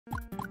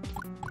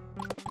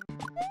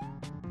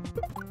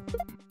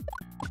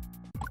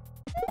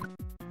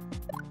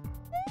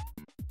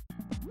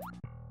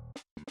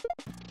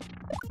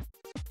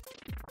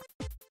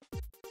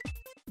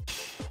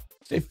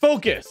Stay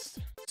focused.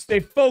 Stay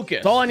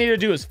focused. All I need to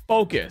do is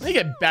focus. Let me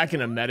get back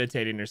into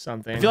meditating or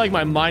something. I feel like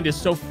my mind is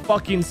so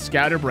fucking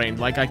scatterbrained.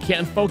 Like I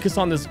can't focus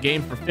on this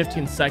game for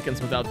 15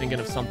 seconds without thinking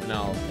of something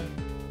else.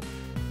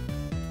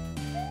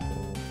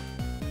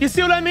 You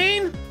see what I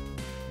mean?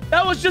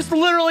 That was just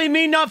literally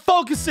me not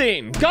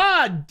focusing.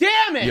 God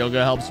damn it.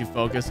 Yoga helps you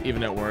focus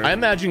even at work. I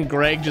imagine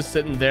Greg just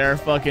sitting there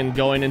fucking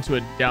going into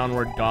a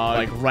downward dog,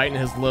 like right in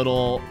his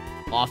little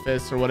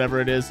office or whatever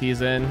it is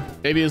he's in.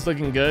 Baby is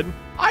looking good.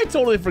 I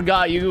totally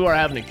forgot you are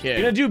having a kid.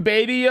 You're gonna do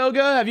baby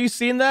yoga? Have you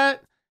seen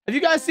that? Have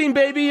you guys seen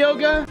baby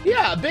yoga?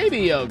 Yeah, baby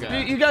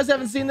yoga. You guys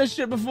haven't seen this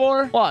shit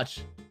before?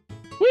 Watch.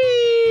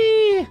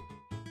 Whee!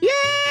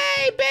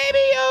 Yay, baby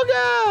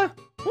yoga!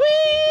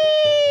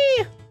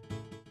 Whee!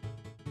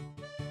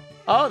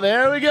 Oh,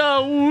 there we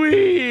go.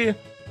 Whee!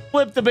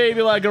 Flip the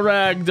baby like a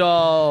rag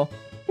doll.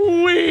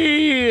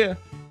 Whee!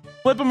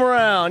 Flip him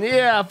around.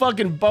 Yeah,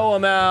 fucking bow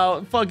him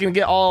out. Fucking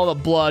get all the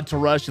blood to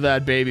rush to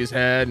that baby's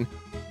head.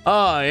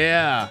 Oh,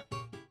 yeah.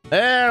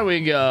 There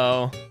we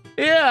go.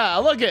 Yeah,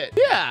 look at.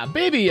 Yeah,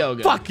 baby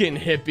yoga. Fucking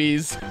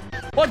hippies.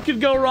 What could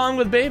go wrong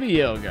with baby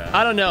yoga?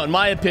 I don't know. In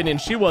my opinion,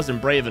 she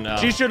wasn't brave enough.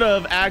 She should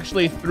have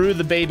actually threw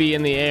the baby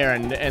in the air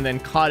and then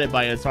caught it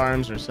by its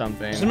arms or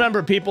something. Just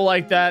remember, people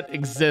like that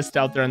exist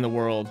out there in the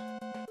world.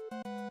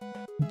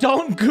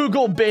 Don't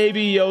Google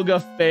baby yoga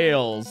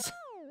fails.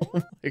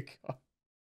 Oh my God.